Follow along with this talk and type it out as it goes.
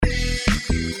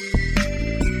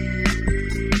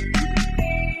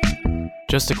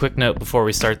Just a quick note before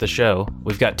we start the show.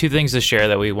 We've got two things to share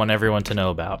that we want everyone to know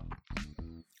about.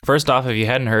 First off, if you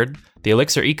hadn't heard, the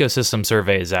Elixir Ecosystem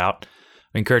Survey is out.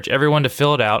 We encourage everyone to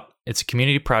fill it out. It's a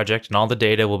community project, and all the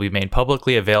data will be made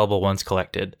publicly available once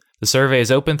collected. The survey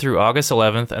is open through August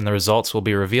 11th, and the results will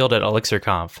be revealed at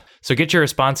ElixirConf. So get your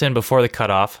response in before the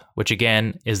cutoff, which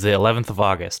again is the 11th of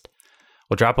August.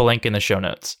 We'll drop a link in the show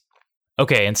notes.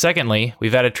 Okay, and secondly,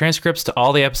 we've added transcripts to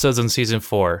all the episodes in Season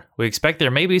 4. We expect there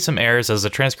may be some errors as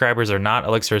the transcribers are not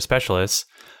Elixir specialists,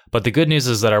 but the good news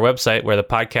is that our website, where the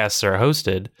podcasts are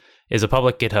hosted, is a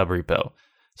public GitHub repo.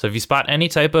 So if you spot any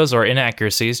typos or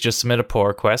inaccuracies, just submit a pull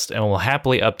request and we'll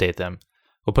happily update them.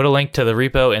 We'll put a link to the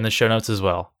repo in the show notes as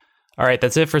well. All right,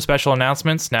 that's it for special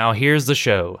announcements. Now here's the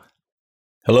show.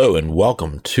 Hello and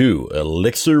welcome to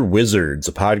Elixir Wizards,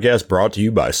 a podcast brought to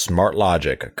you by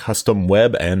SmartLogic, a custom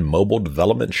web and mobile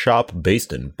development shop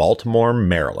based in Baltimore,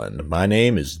 Maryland. My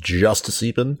name is Justice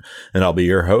Epen, and I'll be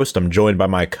your host. I'm joined by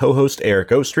my co-host,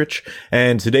 Eric Ostrich,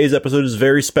 and today's episode is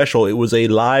very special. It was a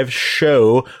live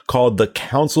show called The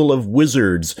Council of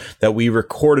Wizards that we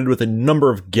recorded with a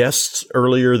number of guests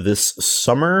earlier this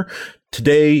summer.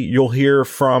 Today, you'll hear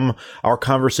from our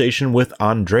conversation with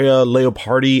Andrea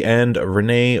Leopardi and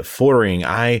Renee Foring.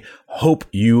 I hope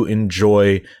you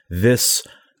enjoy this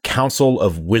Council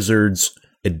of Wizards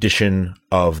edition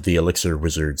of the Elixir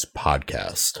Wizards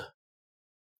podcast.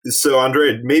 So,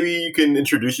 Andrea, maybe you can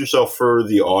introduce yourself for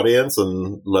the audience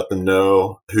and let them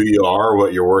know who you are,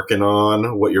 what you're working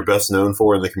on, what you're best known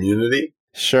for in the community.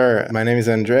 Sure. My name is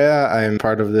Andrea. I'm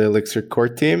part of the Elixir core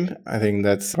team. I think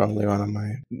that's probably one of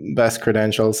my best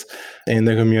credentials in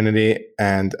the community.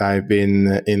 And I've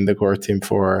been in the core team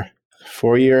for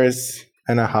 4 years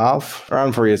and a half,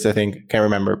 around 4 years, I think. Can't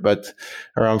remember, but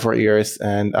around 4 years.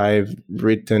 And I've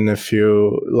written a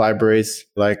few libraries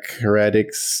like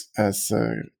Heretics as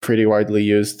pretty widely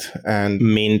used, and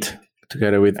Mint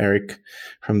together with Eric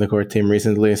from the core team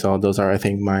recently. So those are, I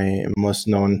think, my most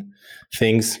known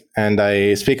things. And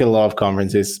I speak at a lot of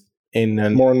conferences in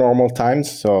more normal times.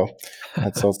 So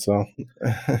that's also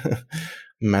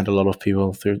met a lot of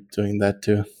people through doing that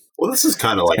too. Well, this is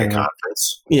kind of like a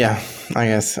conference. Yeah, I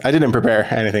guess. I didn't prepare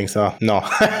anything, so no.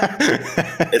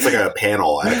 It's like a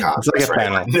panel at a conference. It's like a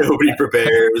panel. Like nobody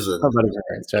prepares. And nobody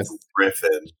prepares. Just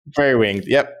riffing. Very winged.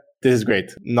 Yep. This is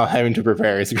great. Not having to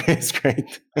prepare is great. It's great.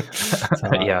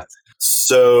 Yeah.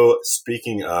 So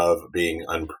speaking of being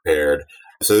unprepared,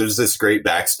 so there's this great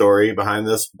backstory behind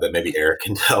this that maybe Eric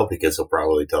can tell because he'll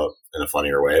probably tell it in a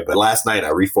funnier way. But last night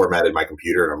I reformatted my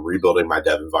computer and I'm rebuilding my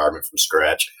dev environment from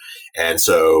scratch. And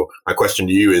so my question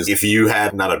to you is, if you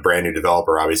had not a brand new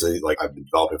developer, obviously, like I've been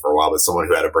developing for a while, but someone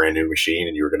who had a brand new machine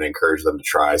and you were going to encourage them to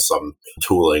try some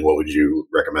tooling, what would you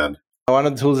recommend? One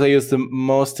of the tools I use the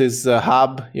most is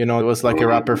Hub. You know, it was like a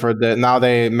wrapper for now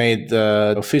they made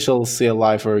the official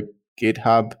CLI for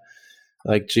GitHub,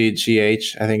 like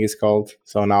GH, I think it's called.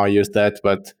 So now I use that,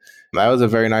 but that was a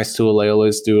very nice tool. I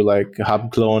always do like a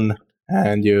Hub clone,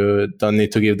 and you don't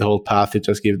need to give the whole path. You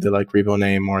just give the like repo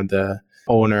name or the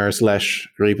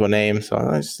owner/repo name. So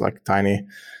it's like tiny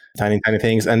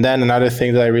things. And then another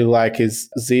thing that I really like is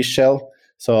Z Shell.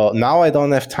 So now I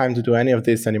don't have time to do any of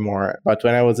this anymore. But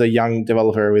when I was a young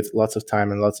developer with lots of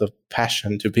time and lots of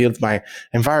passion to build my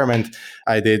environment,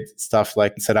 I did stuff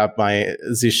like set up my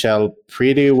Z Shell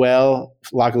pretty well.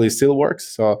 Luckily, it still works.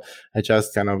 So I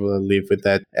just kind of live with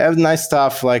that. I have nice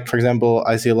stuff. Like, for example,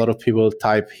 I see a lot of people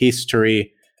type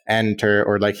history, enter,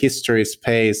 or like history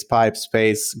space, pipe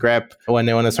space, grep when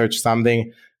they want to search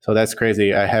something. So that's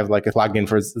crazy. I have like a plugin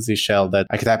for Z Shell that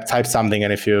I can type something,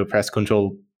 and if you press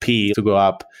Control P to go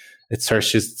up, it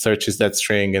searches that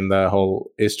string in the whole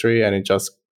history, and it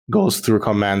just goes through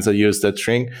commands that use that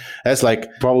string. That's like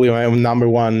probably my number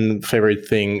one favorite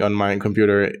thing on my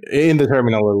computer, in the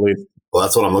terminal at least. Well,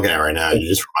 that's what I'm looking at right now. You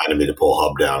just reminded me to pull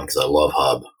Hub down because I love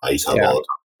Hub. I use Hub all the time.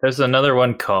 There's another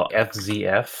one called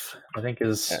FZF, I think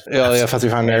is... Fuzzy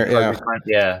Finder.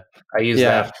 Yeah, I use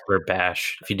that for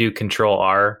Bash. If you do Control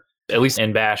R, at least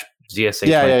in Bash,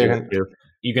 ZSH,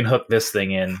 you can hook this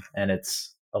thing in, and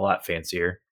it's a lot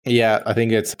fancier. Yeah, I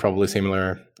think it's probably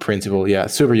similar principle. Yeah,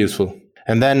 super useful.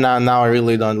 And then now I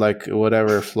really don't like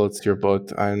whatever floats your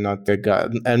boat. I'm not the guy.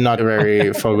 I'm not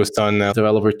very focused on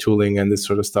developer tooling and this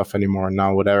sort of stuff anymore.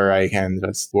 Now whatever I can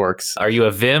just works. Are you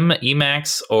a Vim,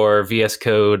 Emacs, or VS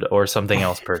Code, or something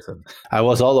else person? I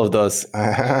was all of those.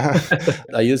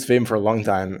 I used Vim for a long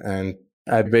time, and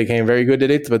I became very good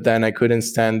at it, but then I couldn't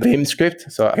stand Vim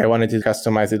script. So I wanted to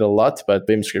customize it a lot, but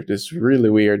Vim script is really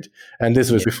weird. And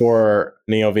this was before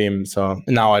NeoVim. So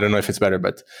now I don't know if it's better,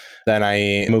 but then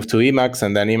I moved to Emacs,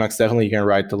 and then Emacs definitely you can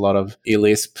write a lot of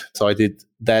eLisp. So I did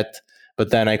that. But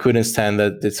then I couldn't stand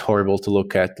that it's horrible to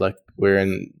look at. Like we're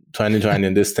in 2020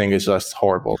 and this thing is just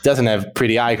horrible. It doesn't have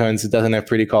pretty icons. It doesn't have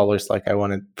pretty colors. Like I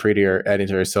wanted prettier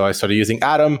editors. So I started using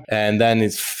Atom, and then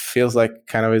it feels like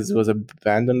kind of it was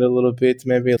abandoned a little bit.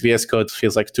 Maybe VS Code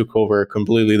feels like took over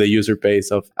completely the user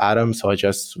base of Atom. So I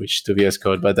just switched to VS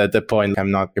Code. But at that point, I'm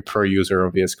not a pro user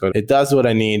of VS Code. It does what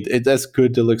I need. It does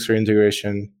good Elixir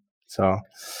integration. So...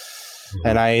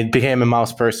 And I became a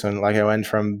mouse person. Like I went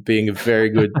from being very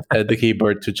good at the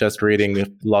keyboard to just reading a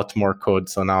lot more code.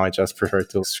 So now I just prefer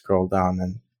to scroll down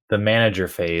and the manager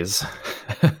phase.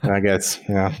 I guess,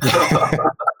 yeah.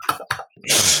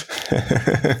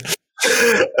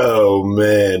 Oh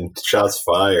man, shots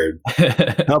fired.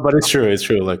 No, but it's true. It's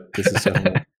true. Like this is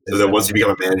definitely. So then once you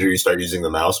become a manager, you start using the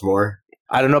mouse more?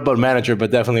 I don't know about manager, but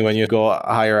definitely when you go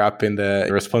higher up in the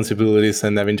responsibilities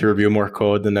and having to review more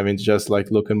code and having to just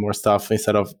like look at more stuff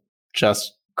instead of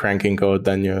just cranking code,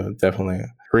 then you definitely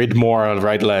read more or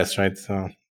write less, right? So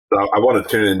I want to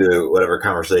tune into whatever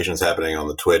conversation is happening on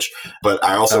the Twitch, but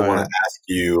I also want to ask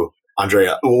you,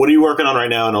 Andrea, what are you working on right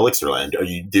now in Elixirland? Are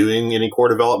you doing any core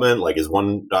development? Like, is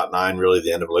 1.9 really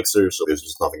the end of Elixir, so there's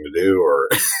just nothing to do, or...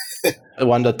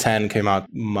 1.10 came out a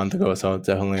month ago, so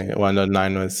definitely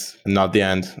 1.9 was not the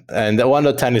end. And the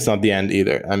 1.10 is not the end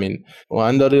either. I mean,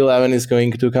 1.11 is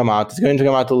going to come out. It's going to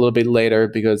come out a little bit later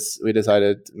because we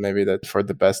decided maybe that for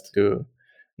the best to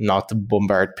not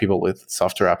bombard people with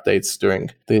software updates during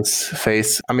this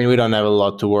phase. I mean, we don't have a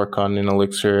lot to work on in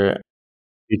Elixir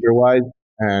feature-wise.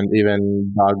 And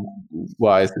even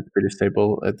bug-wise, it's pretty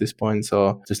stable at this point.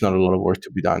 So there's not a lot of work to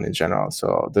be done in general.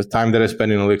 So the time that I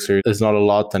spend in Elixir is not a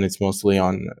lot, and it's mostly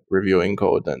on reviewing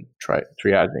code and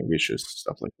triaging issues,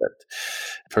 stuff like that.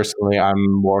 Personally,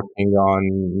 I'm working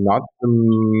on not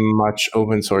much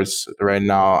open source right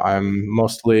now. I'm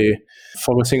mostly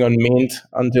focusing on Mint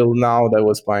until now. That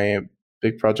was my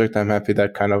big project. I'm happy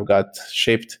that kind of got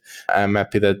shipped. I'm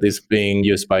happy that this being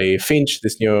used by Finch,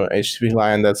 this new HTTP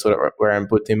client. That's where I'm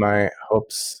putting my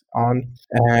hopes on.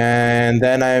 And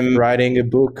then I'm writing a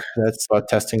book that's about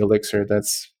testing Elixir.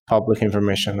 That's public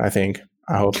information, I think.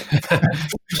 I hope.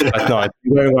 But no, it's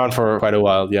been going on for quite a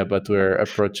while. Yeah, but we're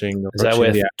approaching. Is that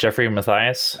with Jeffrey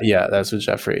Mathias? Yeah, that's with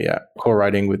Jeffrey. Yeah,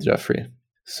 co-writing with Jeffrey.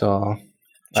 So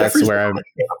that's Jeffrey's where I'm.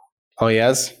 Oh,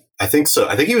 yes? I think so.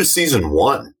 I think he was season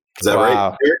 1. Is that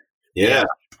right? Yeah.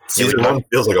 Season 1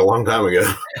 feels like a long time ago.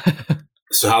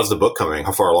 So how's the book coming?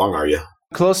 How far along are you?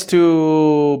 Close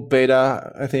to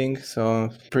beta, I think. So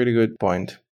pretty good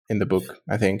point in the book,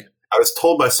 I think. I was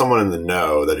told by someone in the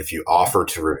know that if you offer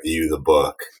to review the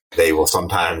book, they will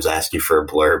sometimes ask you for a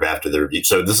blurb after the review.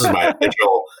 So this is my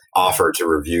official offer to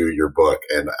review your book,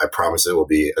 and I promise it will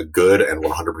be a good and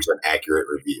 100% accurate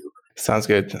review. Sounds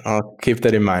good. I'll keep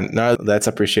that in mind. No, that's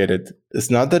appreciated. It's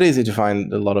not that easy to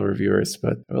find a lot of reviewers,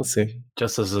 but we'll see.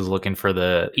 Justice is looking for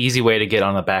the easy way to get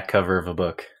on the back cover of a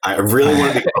book. I really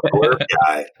want to be a blurb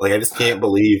guy. Like, I just can't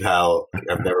believe how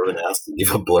I've never been asked to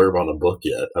give a blurb on a book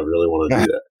yet. I really want to do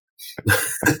that.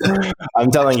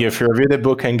 I'm telling you, if you review the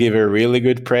book and give a really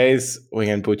good praise, we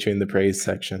can put you in the praise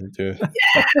section too.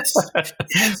 Yes.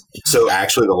 So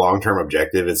actually the long-term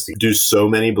objective is to do so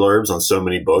many blurbs on so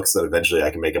many books that eventually I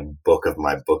can make a book of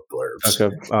my book blurbs.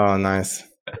 Okay. Oh, nice.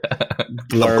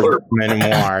 Blurb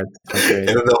memoir. Okay.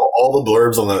 And then all the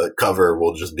blurbs on the cover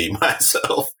will just be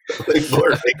myself. Like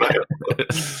blurbing my own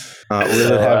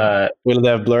book. Will it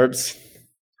have blurbs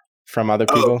from other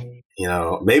people? You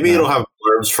know, maybe it'll have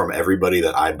blurbs from everybody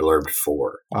that I blurbed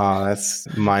for. Oh, that's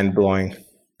mind-blowing.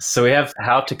 So we have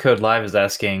How to Code Live is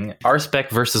asking,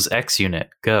 RSpec versus XUnit,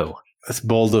 go. It's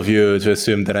bold of you to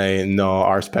assume that I know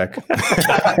RSpec.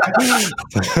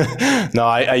 No,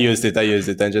 I used it.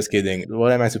 I'm just kidding.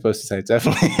 What am I supposed to say?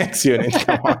 Definitely XUnit.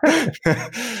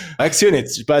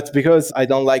 XUnit, but because I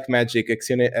don't like magic,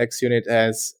 XUnit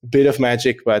has a bit of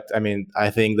magic, but I mean,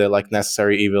 I think the like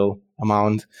necessary evil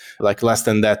amount, like less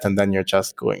than that, and then you're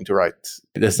just going to write.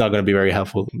 It's not going to be very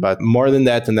helpful, but more than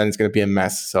that, and then it's going to be a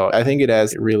mess. So I think it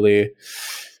has really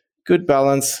good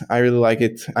balance. I really like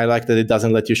it. I like that it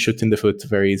doesn't let you shoot in the foot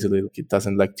very easily. It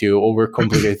doesn't let you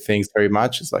overcomplicate things very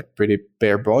much. It's like pretty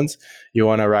bare bones. You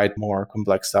want to write more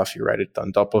complex stuff, you write it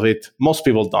on top of it. Most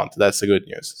people don't. That's the good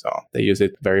news. So they use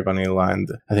it very vanilla, and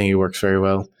I think it works very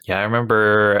well. Yeah, I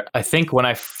remember, I think when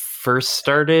I first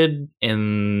started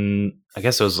in, I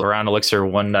guess it was around Elixir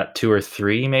 1.2 or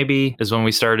 3 maybe, is when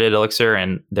we started Elixir,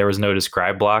 and there was no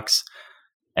describe blocks.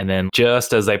 And then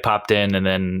just as they popped in, and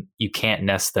then you can't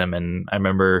nest them. And I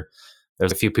remember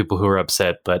there's a few people who were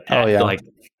upset, but like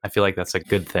I feel like that's a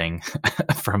good thing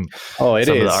from Oh, it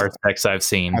some of is. the art specs I've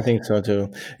seen. I think so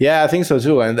too. Yeah, I think so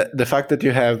too. And the fact that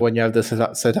you have, when you have the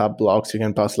setup blocks, you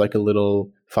can pass like a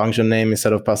little function name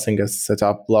instead of passing a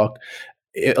setup block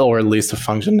or a list of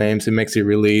function names. It makes it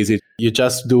really easy. You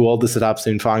just do all the setups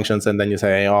in functions, and then you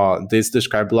say, oh, this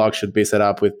describe block should be set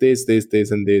up with this,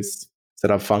 and this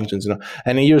setup functions,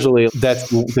 And usually that's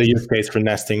the use case for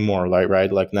nesting more,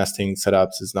 right? Like nesting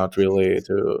setups is not really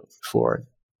for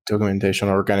documentation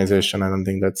or organization. I don't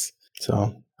think that's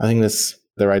so. I think that's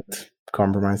the right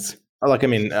compromise. Like,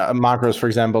 macros, for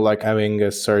example, like having a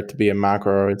cert be a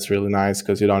macro, it's really nice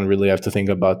because you don't really have to think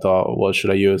about, what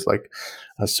should I use? Like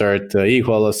a cert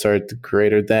equal, a cert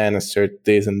greater than, a cert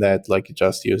this and that. Like you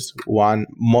just use one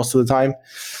most of the time.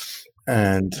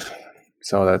 And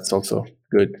so that's also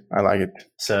good. I like it.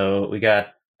 So we got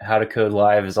How to Code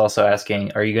Live is also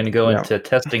asking, are you going to go into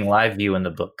testing live view in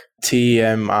the book?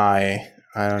 TMI.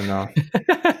 I don't know.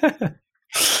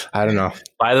 I don't know.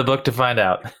 Buy the book to find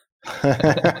out.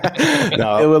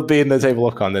 No, it will be in the table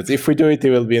of contents. If we do it,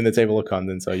 it will be in the table of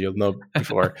contents, so you'll know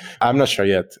before. I'm not sure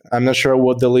yet. I'm not sure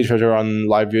what the literature on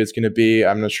live view is going to be.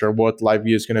 I'm not sure what live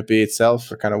view is going to be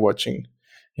itself. We're kind of watching.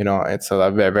 It's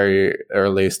a very, very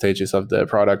early stages of the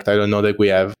product. I don't know that we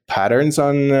have patterns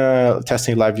on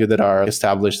testing live view that are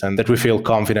established and that we feel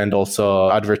confident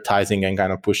also advertising and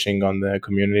kind of pushing on the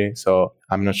community. So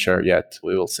I'm not sure yet.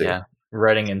 We will see. Yeah.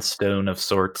 Writing in stone of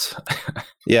sorts.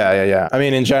 Yeah.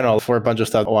 In general, for a bunch of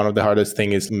stuff, one of the hardest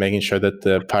thing is making sure that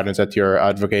the patterns that you're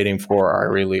advocating for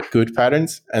are really good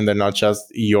patterns and they're not just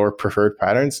your preferred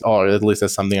patterns, or at least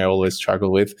that's something I always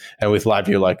struggle with. And with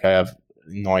LiveView, like I have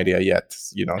no idea yet,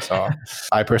 so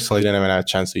I personally didn't even have a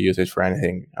chance to use it for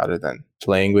anything other than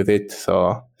playing with it.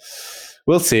 So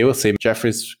we'll see.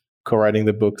 Jeffrey's co-writing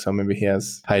the book, so maybe he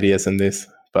has ideas in this,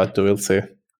 but we'll see.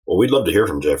 Well, we'd love to hear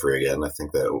from Jeffrey again. I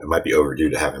think that it might be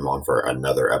overdue to have him on for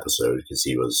another episode because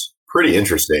he was pretty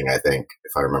interesting, I think,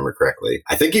 if I remember correctly.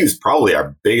 I think he was probably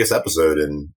our biggest episode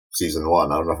in season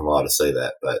 1. I don't know if I'm allowed to say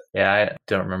that, but yeah, I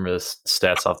don't remember the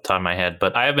stats off the top of my head,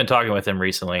 but I have been talking with him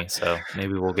recently, so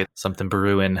maybe we'll get something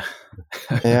brewing.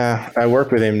 Yeah, I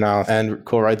work with him now and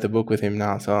co-write the book with him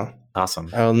now, so awesome.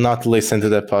 I will not listen to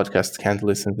that podcast. Can't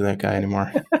listen to that guy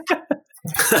anymore.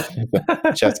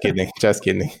 Just kidding.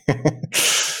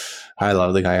 I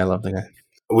love the guy.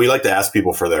 We like to ask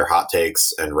people for their hot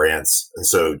takes and rants. And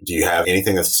so do you have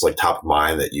anything that's like top of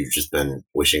mind that you've just been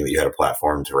wishing that you had a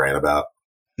platform to rant about?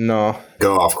 No.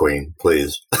 Go off, Queen,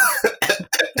 please.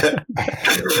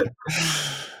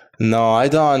 No, I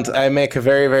don't. I make a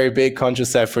very, very big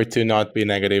conscious effort to not be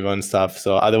negative on stuff.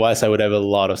 So otherwise I would have a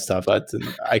lot of stuff, but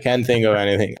I can't think of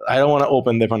anything. I don't want to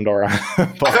open the Pandora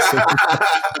box.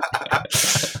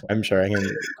 I'm sure I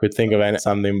could think of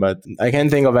something, but I can't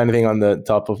think of anything on the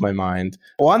top of my mind.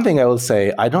 One thing I will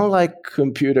say, I don't like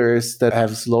computers that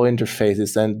have slow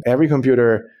interfaces, and every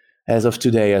computer as of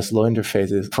today has slow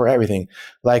interfaces for everything.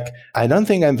 Like, I don't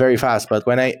think I'm very fast, but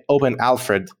when I open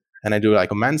Alfred and I do like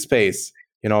command space,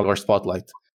 or Spotlight,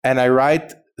 and I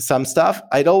write some stuff,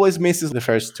 it always misses the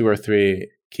first 2 or 3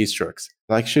 keystrokes.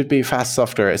 Like, should be fast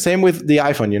software. Same with the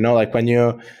iPhone, like when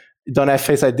you don't have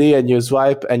Face ID and you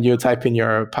swipe and you type in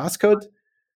your passcode,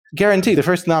 guarantee the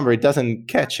first number, it doesn't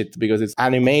catch it because it's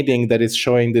animating that it's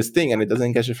showing this thing and it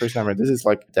doesn't catch the first number. This is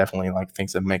like definitely like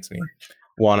things that makes me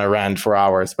want to rant for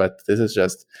hours. But this is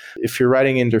just, if you're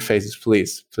writing interfaces,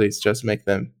 please just make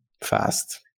them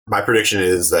fast. My prediction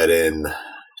is that in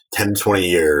 10 to 20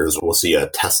 years, we'll see a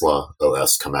Tesla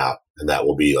OS come out, and that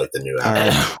will be like the new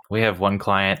app. We have one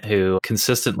client who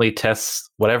consistently tests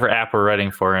whatever app we're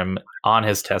writing for him on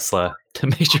his Tesla to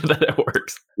make sure that it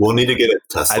works. We'll need to get a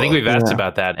Tesla. I think we've asked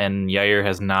about that, and Yair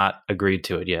has not agreed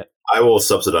to it yet. I will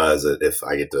subsidize it if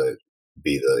I get to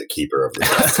be the keeper of the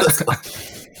Tesla.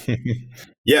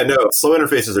 Yeah, no, slow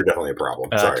interfaces are definitely a problem.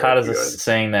 Sorry, Todd is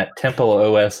saying that Temple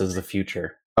OS is the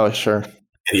future. Oh, sure.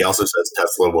 And he also says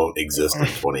Tesla won't exist in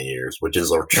 20 years, which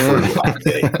is a true hot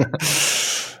take.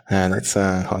 Yeah, that's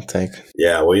a hot take.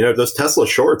 Yeah, well, those Tesla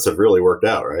shorts have really worked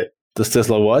out, right? Does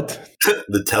Tesla what?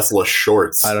 The Tesla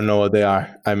shorts. I don't know what they are.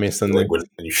 I missed them. Like when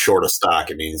you short a stock,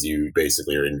 it means you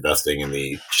basically are investing in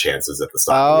the chances that the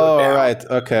stock will go down. Right.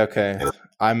 Okay.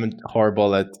 I'm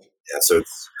horrible at so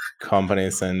it's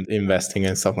companies and investing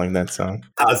and stuff like that. So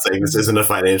Todd's saying this isn't a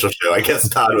financial show. I guess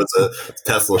Todd was a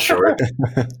Tesla short.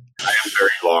 I am very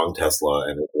long Tesla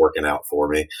and it's working out for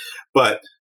me. But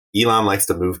Elon likes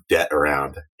to move debt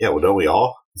around. Yeah, well, don't we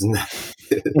all? Isn't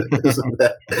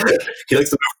that, he likes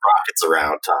to move rockets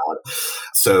around, Todd.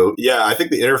 So, yeah, I think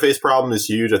the interface problem is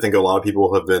huge. I think a lot of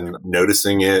people have been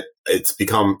noticing it. It's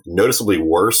become noticeably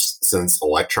worse since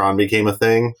Electron became a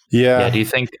thing. Yeah. Do you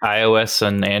think iOS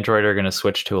and Android are going to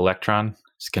switch to Electron?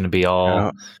 It's going to be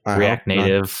all React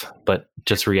Native, but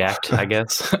just React, I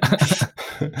guess.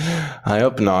 I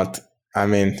hope not. I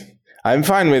mean, I'm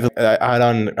fine with. I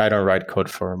don't write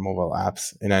code for mobile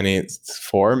apps in any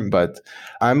form, but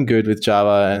I'm good with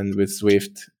Java and with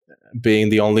Swift being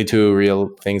the only two real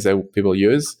things that people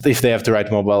use if they have to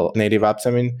write mobile native apps.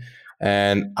 I mean,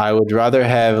 and I would rather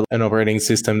have an operating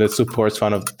system that supports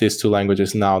one of these two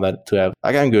languages now that to have.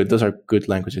 Like, I'm good. Those are good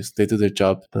languages. They do their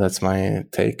job. But that's my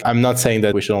take. I'm not saying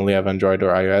that we should only have Android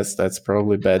or iOS. That's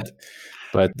probably bad.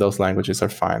 But those languages are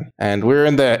fine. And we're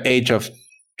in the age of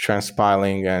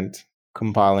transpiling and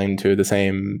compiling to the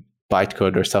same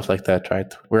bytecode or stuff like that,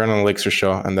 right? We're on an Elixir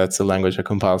show, and that's a language that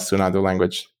compiles to another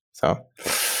language. So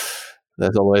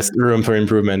there's always room for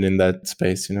improvement in that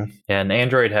space, you know? And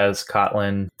Android has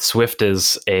Kotlin. Swift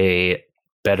is a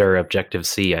better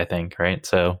Objective-C, I think, right?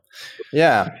 So,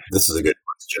 yeah. This is a good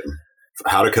question.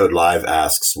 How to Code Live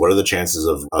asks, what are the chances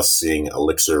of us seeing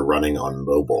Elixir running on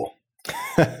mobile?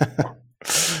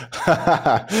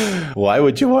 Why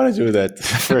would you want to do that?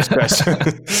 First question.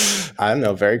 I don't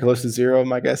know. Very close to zero,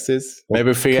 my guess is.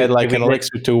 Maybe if we had like an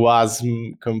Elixir to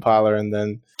WASM compiler and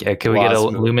then... Yeah, can we get a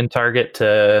Lumen target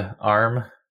to ARM?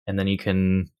 And then you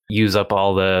can use up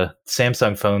all the...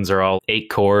 Samsung phones are all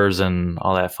 8 cores and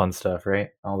all that fun stuff, right?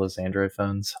 All those Android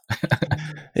phones.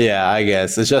 Yeah, I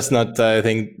guess. It's just not, I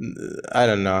think... I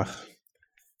don't know.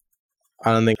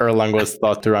 I don't think Erlang was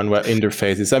thought to run web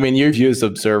interfaces. I mean, you've used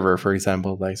Observer, for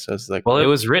example. Like, so it's like, well, it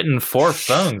was written for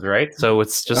phones, right? So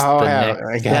it's just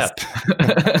next step.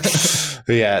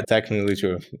 Yeah, technically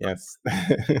true. Yes.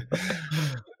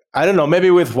 I don't know. Maybe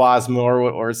with WASM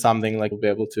or something, like we'll be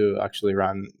able to actually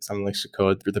run some Elixir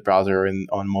code through the browser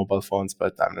on mobile phones,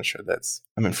 but I'm not sure that's...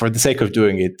 I mean, for the sake of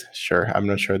doing it, sure. I'm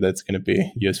not sure that's going to be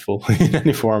useful in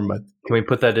any form, but... Can we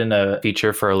put that in a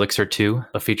feature for Elixir 2,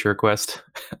 a feature request?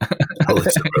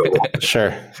 Elixir mobile.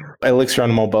 Sure. Elixir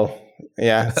on mobile.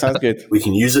 Yeah, sounds good. We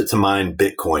can use it to mine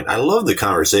Bitcoin. I love the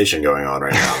conversation going on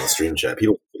right now on the stream chat.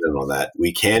 People get in on that.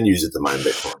 We can use it to mine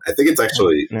Bitcoin. I think it's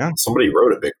actually... Somebody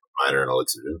wrote a Bitcoin miner in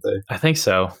Elixir, didn't they? I think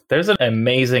so. There's an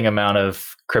amazing amount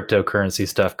of cryptocurrency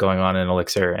stuff going on in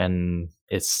Elixir, and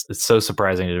it's so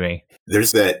surprising to me.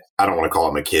 There's that, I don't want to call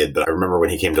him a kid, but I remember when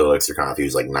he came to ElixirConf, he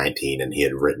was like 19 and he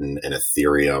had written an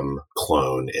Ethereum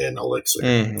clone in Elixir.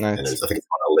 Nice. And I think it's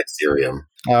called Elixirium.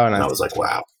 Oh, nice. And I was like,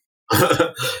 wow.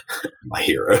 My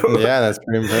hero. Yeah, that's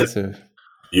pretty impressive.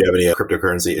 Do you have any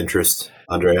cryptocurrency interest,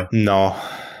 Andrea? No.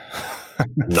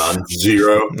 None?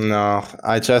 Zero? No.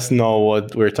 I just know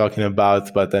what we're talking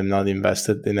about, but I'm not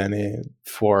invested in any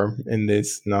form in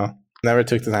this. No. Never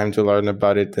took the time to learn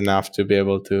about it enough to be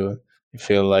able to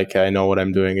feel like I know what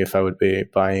I'm doing if I would be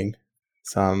buying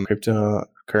some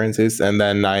cryptocurrencies. And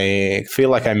then I feel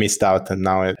like I missed out, and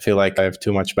now I feel like I have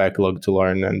too much backlog to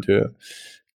learn and to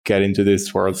get into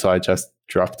this world, so I just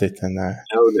dropped it. And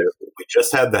we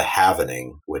just had the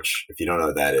halvening, which, if you don't know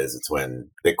what that is, it's when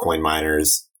Bitcoin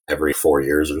miners, every 4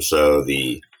 years or so,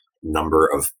 the number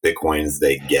of Bitcoins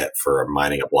they get for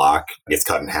mining a block gets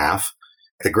cut in half.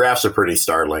 The graphs are pretty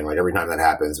startling. Like every time that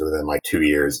happens, within like 2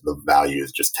 years, the value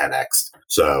is just 10x.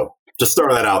 So just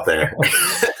throw that out there.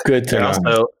 Good to know.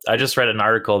 Also, I just read an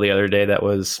article the other day that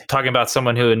was talking about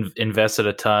someone who invested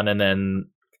a ton, and then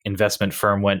investment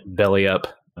firm went belly up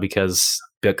because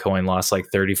Bitcoin lost like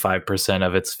 35%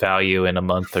 of its value in a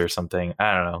month or something.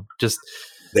 I don't know. Just...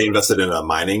 They invested in a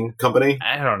mining company?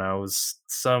 I don't know. It was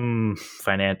some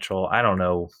financial... I don't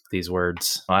know these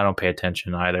words. I don't pay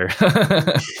attention either.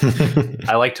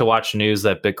 I like to watch news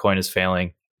that Bitcoin is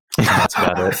failing. That's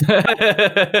about it.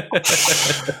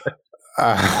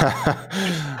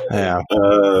 Yeah.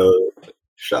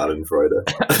 Schadenfreude.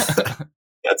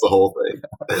 That's the whole thing.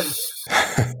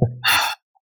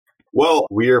 Well,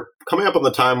 we're coming up on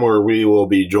the time where we will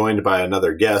be joined by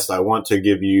another guest. I want to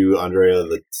give you, Andrea,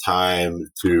 the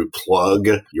time to plug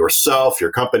yourself,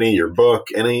 your company, your book,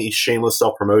 any shameless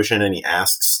self-promotion, any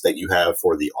asks that you have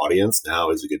for the audience.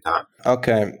 Now is a good time.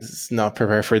 Okay. Not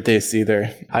prepared for this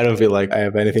either. I don't feel like I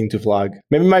have anything to plug.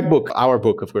 Maybe my book, our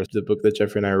book, of course, the book that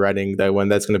Jeffrey and I are writing, that when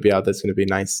that's going to be out, that's going to be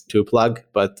nice to plug.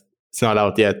 But It's not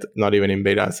out yet, not even in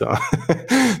beta. So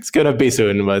it's going to be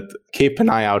soon, but keep an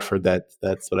eye out for that.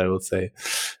 That's what I will say.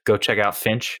 Go check out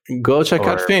Finch. Go check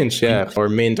out Finch, or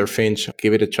Mint or Finch.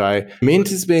 Give it a try. Mint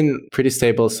has been pretty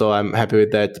stable, so I'm happy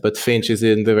with that. But Finch is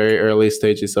in the very early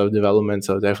stages of development,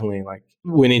 so definitely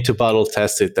we need to bottle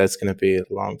test it. That's going to be a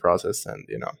long process, and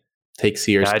takes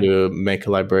years to make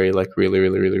a library really,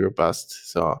 really, really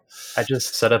robust. So I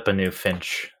just set up a new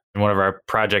Finch. In one of our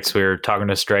projects, we were talking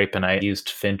to Stripe, and I used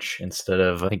Finch instead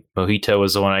of, I think Mojito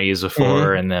was the one I used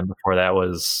before, and then before that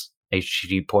was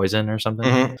HTTP Poison or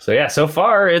something. So yeah, so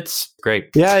far it's great.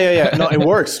 Yeah. No, it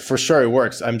works. For sure, it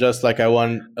works. I'm just I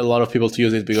want a lot of people to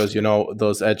use it because,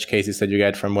 those edge cases that you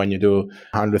get from when you do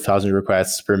 100,000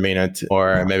 requests per minute,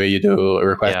 or maybe you do a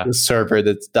request to a server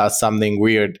that does something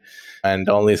weird. And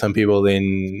only some people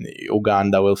in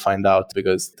Uganda will find out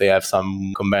because they have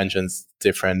some conventions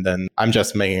different than, I'm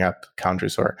just making up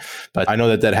countries, but I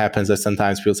know that happens, that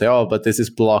sometimes people say, oh, but this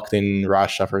is blocked in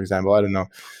Russia, for example. I don't know,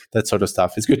 that sort of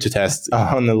stuff. It's good to test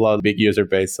on a lot of big user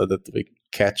base so that we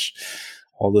catch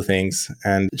all the things.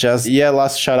 And just,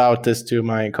 last shout out is to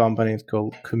my company. It's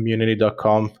called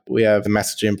community.com. We have a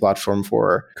messaging platform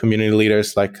for community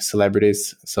leaders like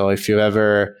celebrities. So if you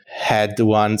ever had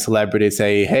one celebrity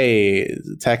say, hey,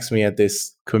 text me at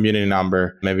this community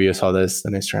number, maybe you saw this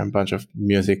on Instagram, a bunch of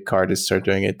music artists are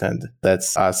doing it, and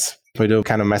that's us. We do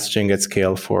kind of messaging at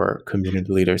scale for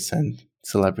community leaders and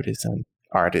celebrities and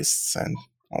artists and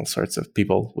all sorts of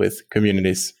people with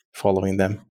communities following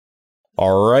them.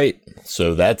 All right,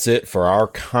 so that's it for our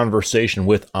conversation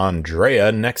with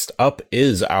Andrea. Next up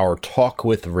is our talk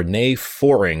with Renee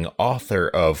Foring, author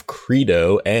of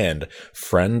Credo and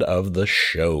friend of the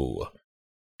show.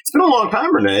 It's been a long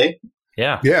time, Renee.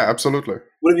 Yeah, absolutely.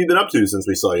 What have you been up to since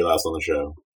we saw you last on the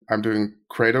show? I'm doing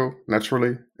Credo,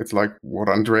 naturally. It's like what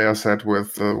Andrea said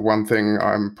with one thing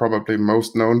I'm probably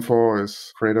most known for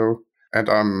is Credo. And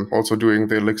I'm also doing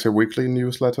the Elixir Weekly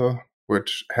newsletter,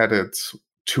 which had its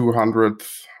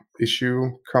 200th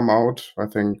issue come out, I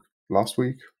think, last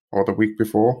week or the week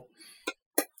before,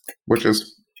 which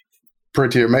is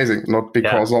pretty amazing. Not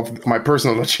because of my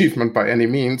personal achievement by any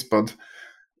means, but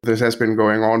this has been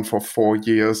going on for 4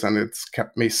 years, and it's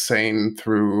kept me sane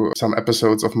through some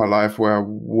episodes of my life where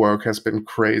work has been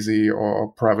crazy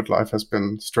or private life has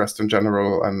been stressed in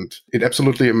general. And it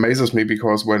absolutely amazes me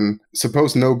because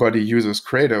suppose nobody uses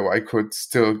Credo, I could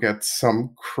still get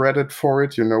some credit for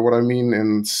it, you know what I mean,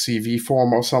 in CV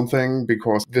form or something,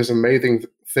 because this amazing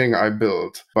thing I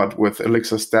built. But with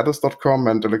elixirstatus.com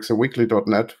and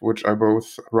elixirweekly.net, which I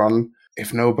both run,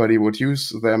 if nobody would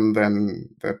use them, then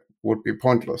that would be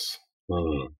pointless.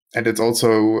 And it's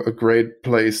also a great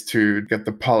place to get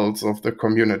the pulse of the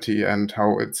community and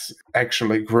how it's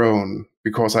actually grown.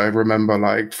 Because I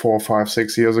remember 4, 5,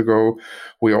 6 years ago,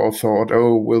 we all thought,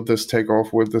 oh, will this take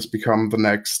off? Will this become the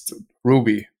next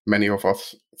Ruby? Many of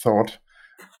us thought.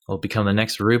 Will it become the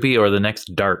next Ruby or the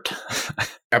next Dart?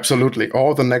 Absolutely.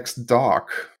 Or the next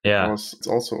Dark. Yeah. Because it's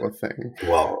also a thing.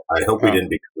 Well, I hope we didn't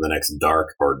become the next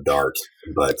Dark or Dart.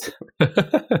 But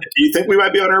do you think we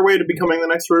might be on our way to becoming the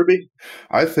next Ruby?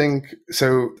 I think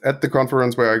so. At the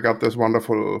conference where I got this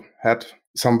wonderful hat,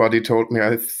 somebody told me,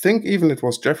 I think even it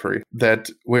was Jeffrey, that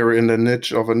we're in a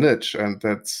niche of a niche, and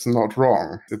that's not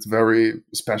wrong. It's very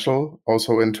special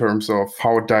also in terms of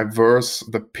how diverse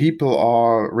the people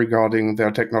are regarding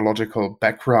their technological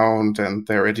background and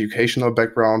their educational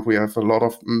background. We have a lot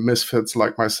of misfits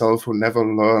like myself who never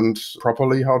learned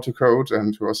properly how to code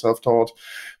and who are self-taught.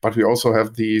 But we also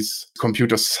have these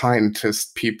computer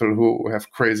scientist people who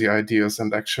have crazy ideas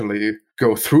and actually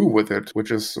go through with it,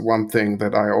 which is one thing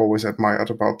that I always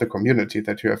admired about the community,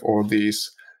 that you have all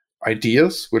these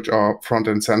ideas which are front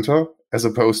and center, as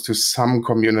opposed to some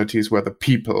communities where the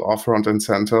people are front and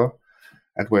center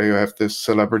and where you have this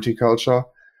celebrity culture.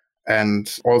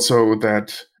 And also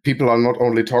that people are not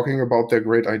only talking about their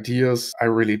great ideas. I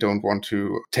really don't want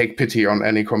to take pity on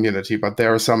any community, but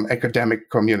there are some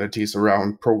academic communities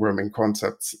around programming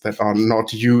concepts that are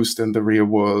not used in the real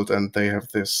world, and they have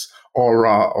this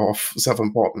aura of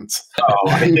self-importance. Oh,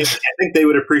 I think they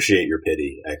would appreciate your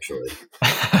pity, actually.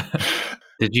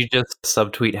 Did you just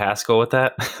subtweet Haskell with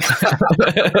that?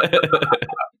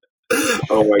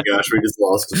 Oh my gosh, we just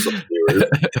lost some viewers.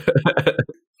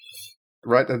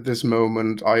 Right at this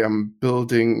moment, I am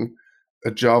building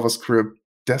a JavaScript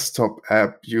desktop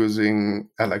app using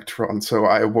Electron, so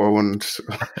I won't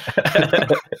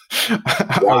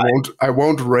I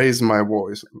won't raise my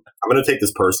voice. I'm going to take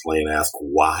this personally and ask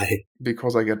why.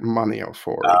 Because I get money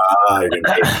for it. I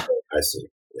see.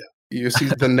 Yeah. You see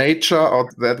the nature of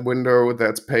that window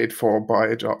that's paid for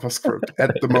by JavaScript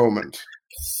at the moment.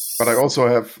 But I also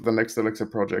have the next Elixir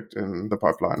project in the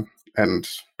pipeline, and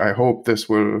I hope this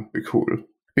will be cool.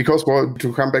 Because, well,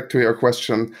 to come back to your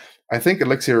question, I think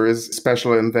Elixir is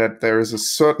special in that there is a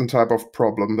certain type of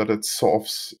problem that it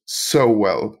solves so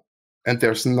well, and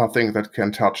there's nothing that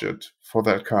can touch it for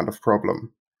that kind of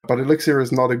problem. But Elixir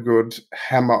is not a good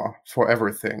hammer for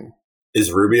everything.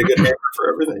 Is Ruby a good hammer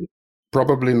for everything?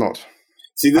 Probably not.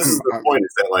 See, this is the point,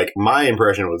 is that like my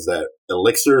impression was that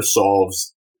Elixir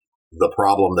solves the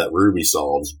problem that Ruby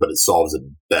solves, but it solves it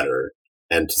better,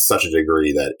 and to such a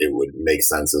degree that it would make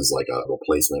sense as like a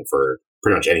replacement for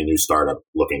pretty much any new startup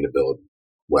looking to build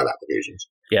web applications.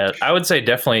 Yeah, I would say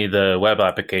definitely the web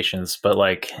applications, but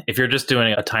like if you're just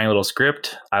doing a tiny little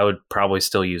script, I would probably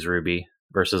still use Ruby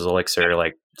versus Elixir.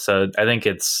 Like, so I think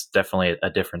it's definitely a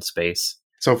different space.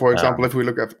 So, for example, if we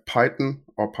look at Python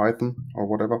or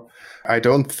whatever, I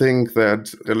don't think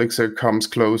that Elixir comes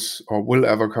close or will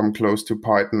ever come close to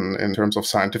Python in terms of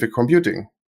scientific computing,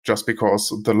 just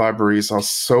because the libraries are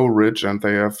so rich and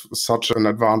they have such an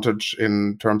advantage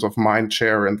in terms of mind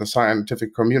share in the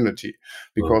scientific community,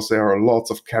 because there are lots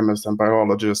of chemists and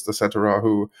biologists, etc.,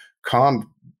 who can't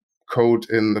code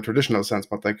in the traditional sense,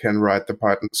 but they can write the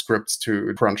Python scripts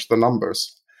to crunch the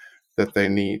numbers that they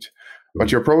need. But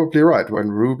you're probably right.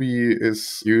 When Ruby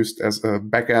is used as a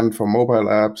backend for mobile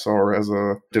apps or as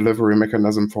a delivery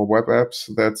mechanism for web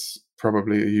apps, that's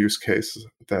probably a use case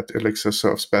that Elixir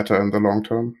serves better in the long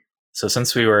term. So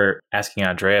since we were asking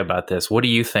Andrea about this, what do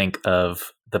you think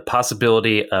of the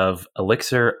possibility of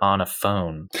Elixir on a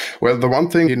phone? Well, the one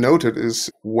thing he noted is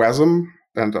WASM,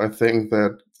 and I think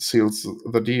that seals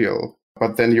the deal.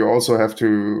 But then you also have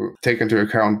to take into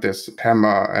account this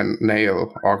hammer and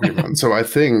nail argument. So I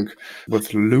think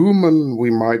with Lumen,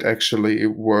 we might actually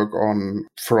work on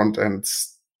front-end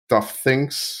stuff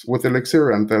things with Elixir.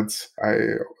 And that's, I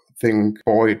think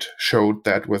Boyd showed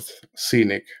that with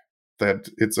Scenic, that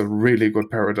it's a really good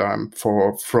paradigm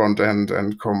for front-end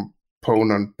and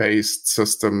component-based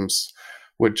systems,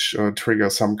 which trigger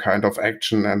some kind of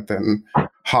action, and then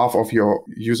half of your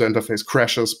user interface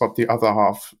crashes, but the other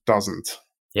half doesn't.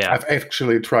 Yeah, I've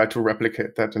actually tried to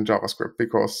replicate that in JavaScript,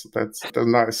 because that's a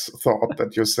nice thought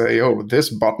that you say, oh, this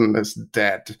button is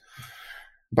dead.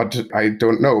 But I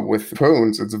don't know. With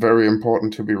phones, it's very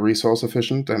important to be resource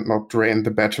efficient and not drain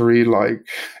the battery. Like,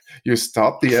 you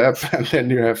start the app and then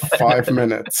you have 5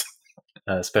 minutes.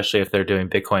 Especially if they're doing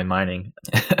Bitcoin mining.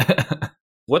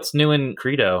 What's new in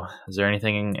Credo? Is there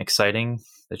anything exciting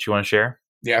that you want to share?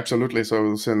 Yeah, absolutely.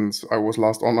 So since I was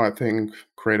last on, I think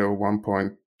Credo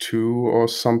 1.2 or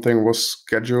something was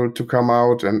scheduled to come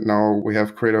out. And now we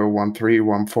have Credo 1.3,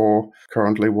 1.4,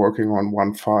 currently working on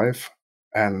 1.5.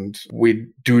 And we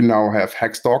do now have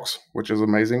hex docs, which is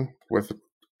amazing, with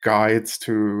guides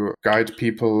to guide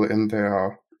people in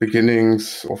their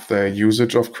beginnings of their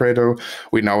usage of Credo.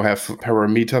 We now have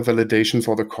parameter validation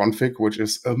for the config, which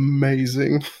is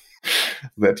amazing.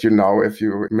 That if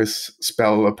you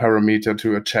misspell a parameter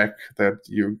to a check, that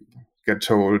you get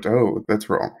told, oh, that's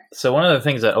wrong. So one of the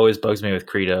things that always bugs me with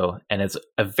Credo, and it's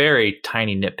a very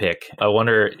tiny nitpick, I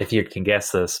wonder if you can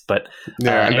guess this, but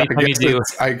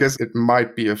I guess it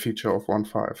might be a feature of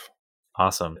 1.5.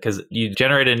 Awesome. Because you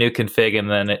generate a new config and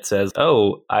then it says,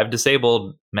 oh, I've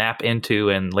disabled map into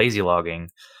and lazy logging.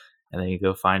 And then you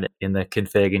go find it in the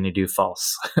config and you do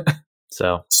false.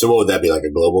 So what would that be, like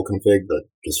a global config, but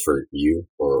just for you?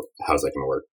 Or how's that going to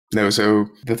work? No, so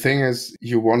the thing is,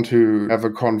 you want to have a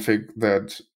config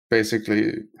that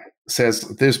basically says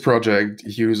this project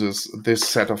uses this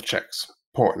set of checks,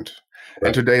 point. Right.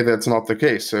 And today that's not the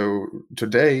case. So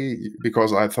today,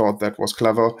 because I thought that was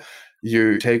clever,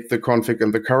 you take the config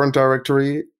in the current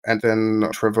directory and then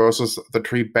traverses the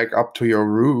tree back up to your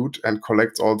root and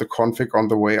collects all the config on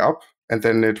the way up, and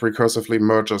then it recursively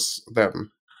merges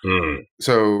them.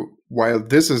 So while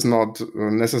this is not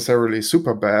necessarily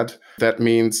super bad, that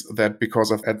means that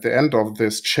because at the end of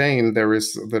this chain, there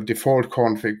is the default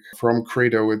config from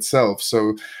Credo itself.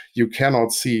 So you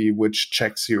cannot see which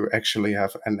checks you actually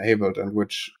have enabled and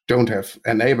which don't have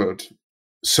enabled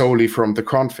solely from the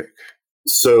config.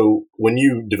 So when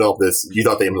you developed this, you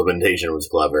thought the implementation was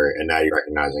clever, and now you're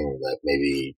recognizing that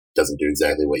maybe it doesn't do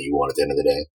exactly what you want at the end of the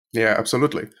day? Yeah,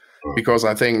 absolutely. Because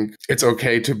I think it's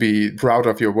okay to be proud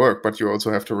of your work, but you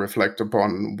also have to reflect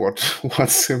upon what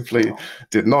simply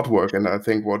did not work. And I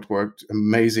think what worked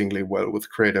amazingly well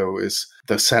with Credo is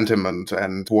the sentiment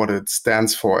and what it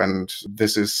stands for. And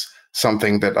this is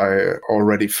something that I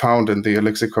already found in the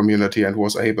Elixir community and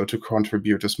was able to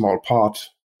contribute a small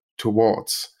part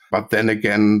towards. But then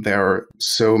again, there are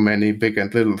so many big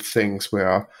and little things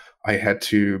where I had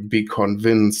to be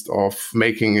convinced of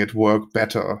making it work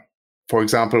better For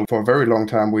example, for a very long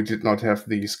time, we did not have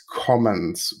these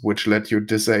comments which let you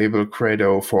disable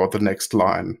Credo for the next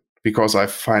line, because I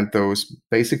find those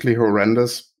basically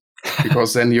horrendous,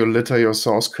 because then you litter your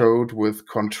source code with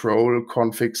control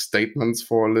config statements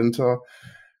for a linter.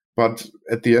 But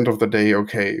at the end of the day,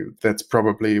 okay, that's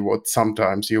probably what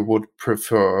sometimes you would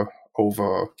prefer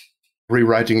over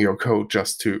rewriting your code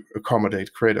just to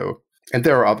accommodate Credo. And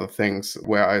there are other things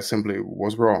where I simply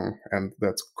was wrong, and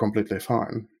that's completely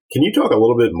fine. Can you talk a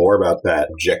little bit more about that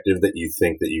objective that you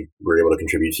think that you were able to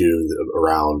contribute to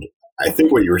around, I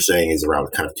think what you were saying is around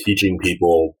kind of teaching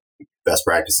people best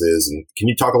practices. And can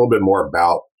you talk a little bit more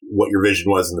about what your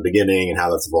vision was in the beginning and how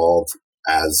that's evolved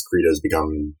as Credo's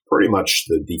become pretty much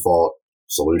the default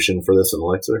solution for this in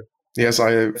Elixir? Yes,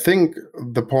 I think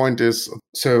the point is,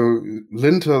 so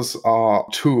linters are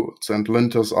tools and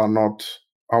linters are not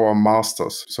our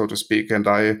masters, so to speak. And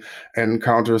I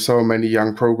encounter so many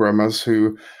young programmers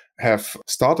who have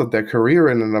started their career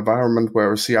in an environment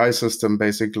where a CI system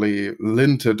basically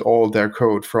linted all their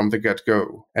code from the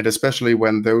get-go. And especially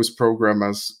when those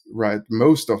programmers write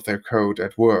most of their code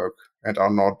at work and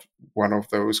are not one of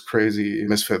those crazy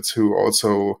misfits who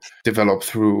also develop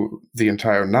through the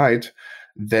entire night,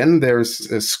 then there's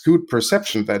a skewed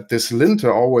perception that this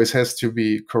linter always has to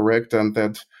be correct and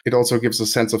that it also gives a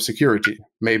sense of security.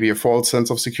 Maybe a false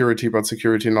sense of security, but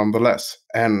security nonetheless.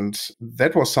 And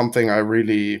that was something I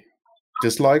really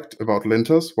disliked about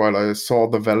linters, while I saw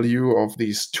the value of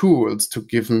these tools to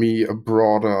give me a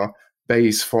broader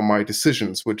base for my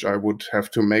decisions, which I would have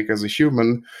to make as a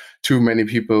human. Too many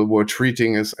people were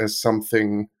treating as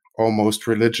something almost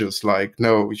religious, like,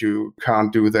 no, you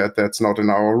can't do that, that's not in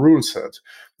our rule set.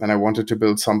 And I wanted to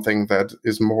build something that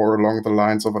is more along the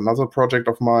lines of another project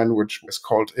of mine, which is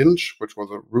called Inch, which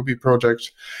was a Ruby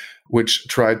project, which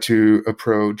tried to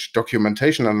approach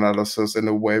documentation analysis in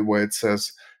a way where it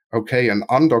says, okay, an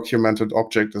undocumented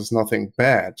object is nothing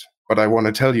bad, but I want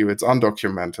to tell you it's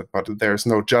undocumented, but there's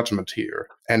no judgment here.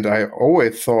 And I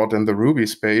always thought in the Ruby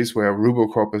space, where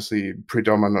Rubocop is the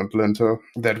predominant linter,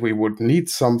 that we would need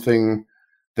something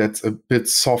that's a bit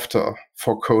softer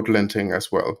for code linting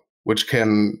as well, which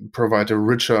can provide a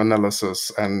richer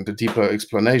analysis and a deeper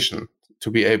explanation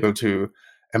to be able to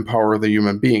empower the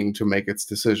human being to make its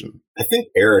decision. I think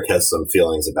Eric has some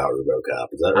feelings about Rubocop.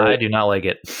 Is that right? I do not like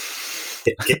it.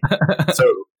 So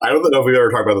I don't know if we've ever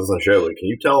talked about this on the show, but can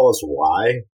you tell us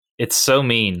why? It's so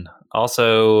mean.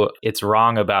 Also, it's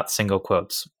wrong about single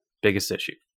quotes. Biggest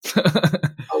issue. What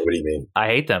do you mean? I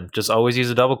hate them. Just always use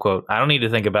a double quote. I don't need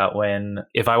to think about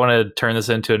if I want to turn this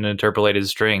into an interpolated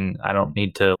string, I don't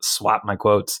need to swap my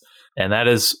quotes. And that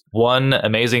is one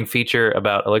amazing feature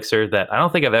about Elixir that I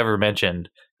don't think I've ever mentioned,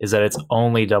 is that it's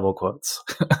only double quotes.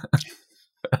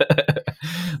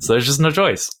 So there's just no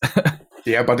choice.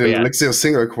 Yeah, but in Elixir,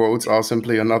 single quotes are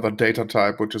simply another data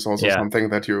type, which is also something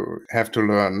that you have to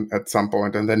learn at some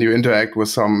point. And then you interact with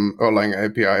some Erlang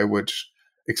API, which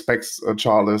expects a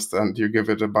char list, and you give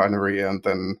it a binary, and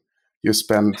then you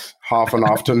spend half an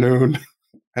afternoon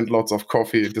and lots of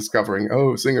coffee discovering,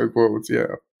 single quotes,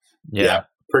 Yeah,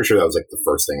 pretty sure that was like the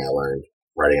first thing I learned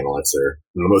writing in Elixir.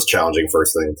 And the most challenging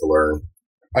first thing to learn.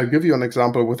 I'll give you an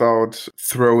example without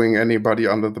throwing anybody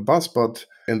under the bus, but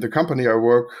in the company I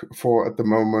work for at the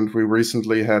moment, we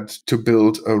recently had to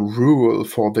build a rule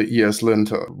for the ESLint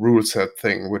rule set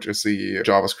thing, which is the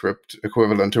JavaScript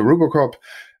equivalent to Rubocop.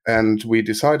 And we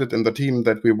decided in the team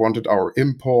that we wanted our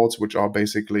imports, which are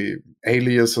basically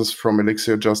aliases from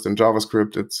Elixir just in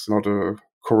JavaScript. It's not a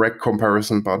correct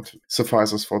comparison, but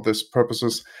suffices for this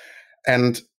purposes.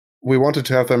 And we wanted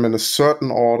to have them in a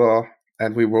certain order.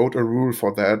 And we wrote a rule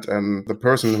for that. And the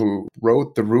person who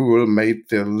wrote the rule made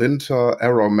the linter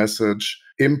error message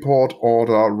import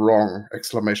order wrong !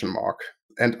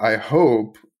 And I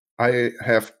hope I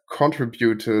have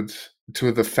contributed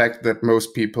to the fact that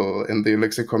most people in the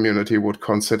Elixir community would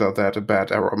consider that a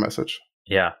bad error message.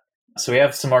 Yeah. So we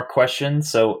have some more questions.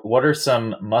 So what are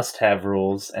some must-have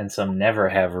rules and some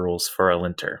never-have rules for a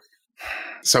linter?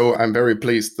 So I'm very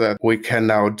pleased that we can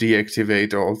now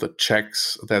deactivate all the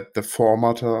checks that the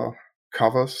formatter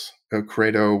covers.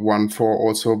 Credo 1.4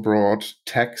 also brought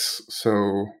tags,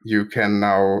 so you can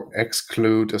now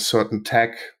exclude a certain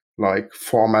tag like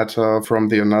formatter from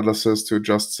the analysis to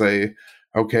just say,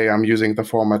 okay, I'm using the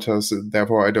formatters,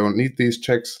 therefore I don't need these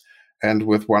checks. And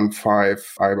with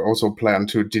 1.5, I also plan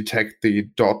to detect the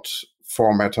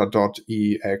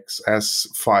 .formatter.exs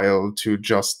file to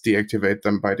just deactivate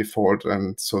them by default,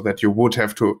 and so that you would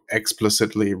have to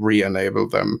explicitly re-enable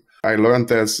them. I learned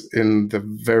this in the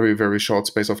very, very short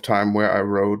space of time where I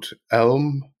wrote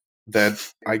Elm,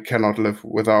 that I cannot live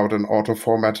without an auto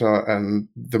formatter. And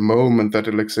the moment that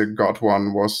Elixir got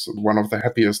one was one of the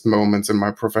happiest moments in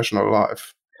my professional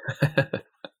life.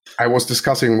 I was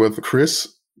discussing with Chris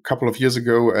a couple of years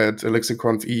ago at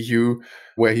ElixirConf EU,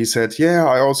 where he said, yeah,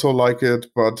 I also like it,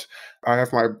 but I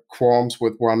have my qualms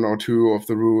with one or two of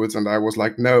the rules. And I was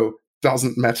like, no,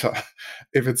 doesn't matter.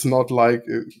 If it's not like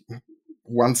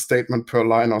one statement per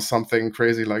line or something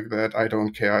crazy like that, I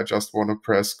don't care. I just want to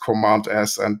press Command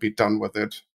S and be done with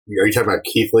it. Are you talking about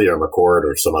Keithley or McCord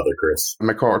or some other Chris?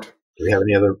 McCord. Do we have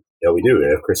any other? Yeah, we do. We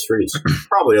have Chris Fries.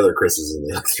 Probably other Chris's in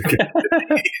the Elixir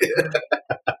community.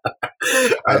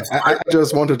 I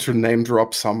just wanted to name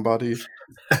drop somebody.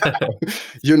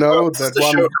 You know, that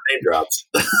one. Show for name drops.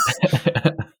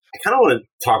 I kind of want to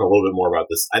talk a little bit more about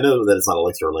this. I know that it's not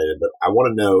Elixir related, but I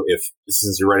want to know if,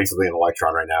 since you're writing something in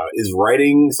Electron right now, is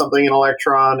writing something in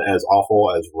Electron as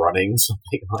awful as running something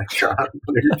in Electron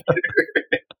on your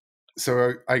computer?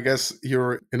 So I guess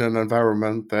you're in an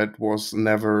environment that was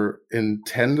never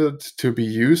intended to be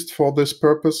used for this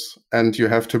purpose, and you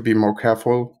have to be more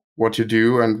careful what you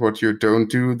do and what you don't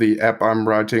do. The app I'm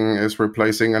writing is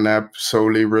replacing an app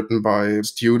solely written by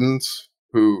students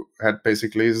who had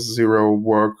basically zero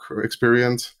work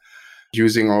experience,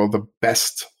 using all the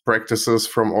best practices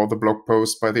from all the blog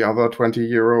posts by the other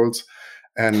 20-year-olds.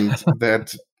 And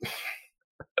that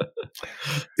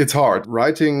it's hard.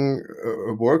 Writing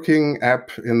a working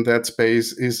app in that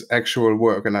space is actual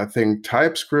work. And I think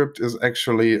TypeScript is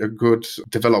actually a good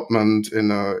development in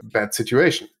a bad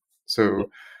situation. So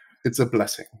it's a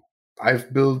blessing.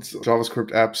 I've built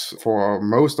JavaScript apps for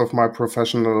most of my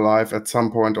professional life at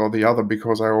some point or the other,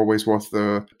 because I always was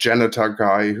the janitor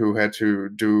guy who had to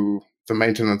do the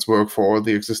maintenance work for all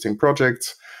the existing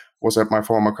projects. Was at my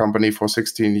former company for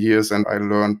 16 years, and I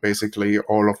learned basically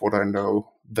all of what I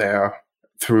know there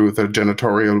through the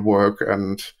janitorial work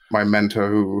and my mentor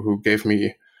who gave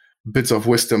me bits of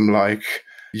wisdom like,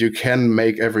 you can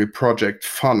make every project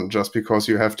fun. Just because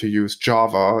you have to use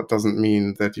Java doesn't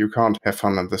mean that you can't have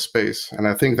fun in this space. And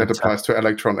I think that applies to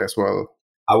Electron as well.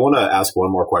 I want to ask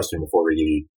one more question before we give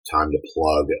you time to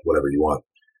plug whatever you want,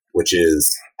 which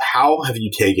is, how have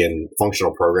you taken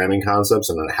functional programming concepts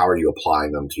and then how are you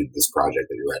applying them to this project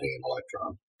that you're writing in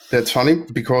Electron? That's funny,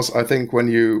 because I think when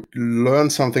you learn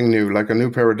something new, like a new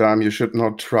paradigm, you should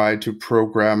not try to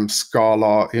program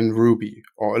Scala in Ruby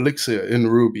or Elixir in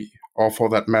Ruby, or for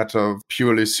that matter,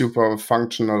 purely super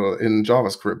functional in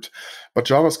JavaScript. But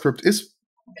JavaScript is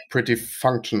pretty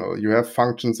functional. You have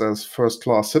functions as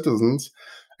first-class citizens.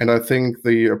 And I think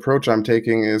the approach I'm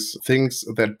taking is things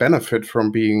that benefit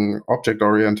from being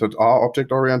object-oriented,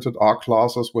 are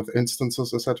classes with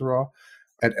instances, etc.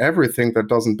 And everything that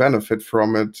doesn't benefit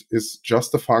from it is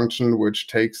just a function which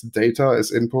takes data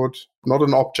as input, not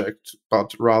an object,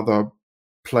 but rather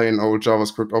plain old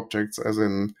JavaScript objects as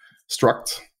in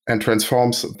structs, and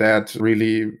transforms. That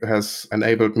really has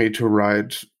enabled me to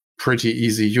write pretty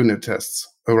easy unit tests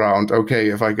around, okay,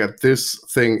 if I get this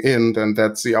thing in, then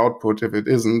that's the output. If it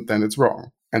isn't, then it's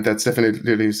wrong. And that's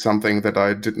definitely something that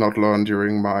I did not learn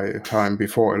during my time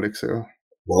before Elixir.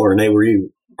 Well, Renee, we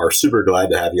are super glad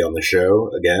to have you on the show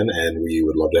again, and we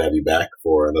would love to have you back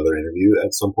for another interview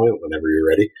at some point whenever you're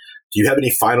ready. Do you have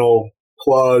any final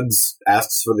plugs,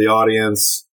 asks for the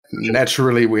audience?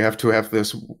 Naturally, we have to have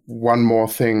this one more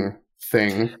thing.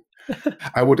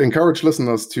 I would encourage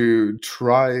listeners to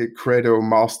try Credo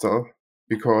Master,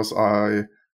 because I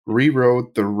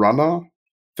rewrote the runner.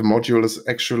 The module is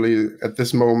actually at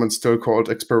this moment still called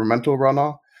Experimental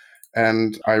Runner.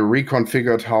 And I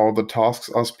reconfigured how the tasks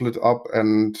are split up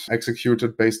and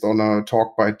executed based on a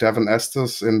talk by Devin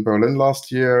Estes in Berlin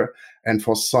last year. And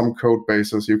for some code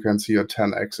bases, you can see a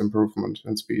 10x improvement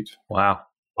in speed. Wow.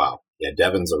 Yeah,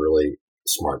 Devin's a really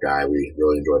smart guy. We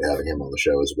really enjoyed having him on the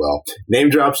show as well. Name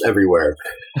drops everywhere.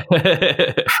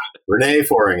 Renee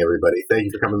Foring, everybody. Thank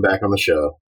you for coming back on the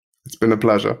show. It's been a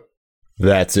pleasure.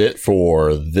 That's it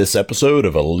for this episode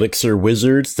of Elixir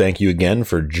Wizards. Thank you again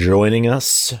for joining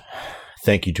us.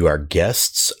 Thank you to our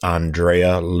guests,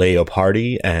 Andrea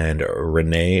Leopardi and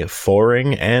Renee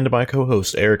Foring, and my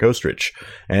co-host, Eric Ostrich.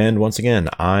 And once again,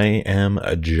 I am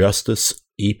Justice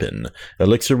Epen.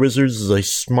 Elixir Wizards is a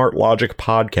Smart Logic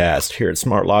podcast. Here at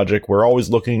Smart Logic, we're always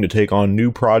looking to take on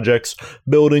new projects,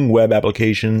 building web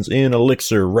applications in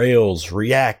Elixir, Rails,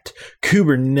 React,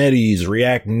 Kubernetes,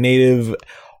 React Native,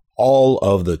 all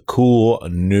of the cool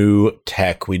new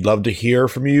tech. We'd love to hear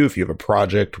from you if you have a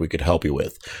project we could help you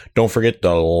with. Don't forget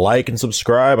to like and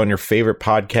subscribe on your favorite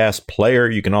podcast player.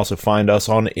 You can also find us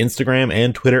on Instagram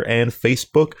and Twitter and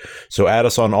Facebook. So add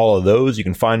us on all of those. You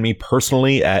can find me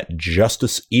personally at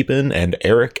Justice Epen and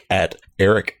Eric at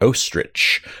Eric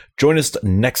Ostrich. Join us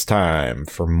next time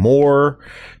for more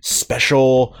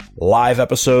special live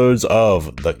episodes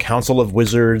of the Council of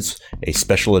Wizards, a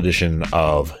special edition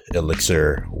of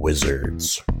Elixir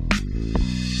Wizards.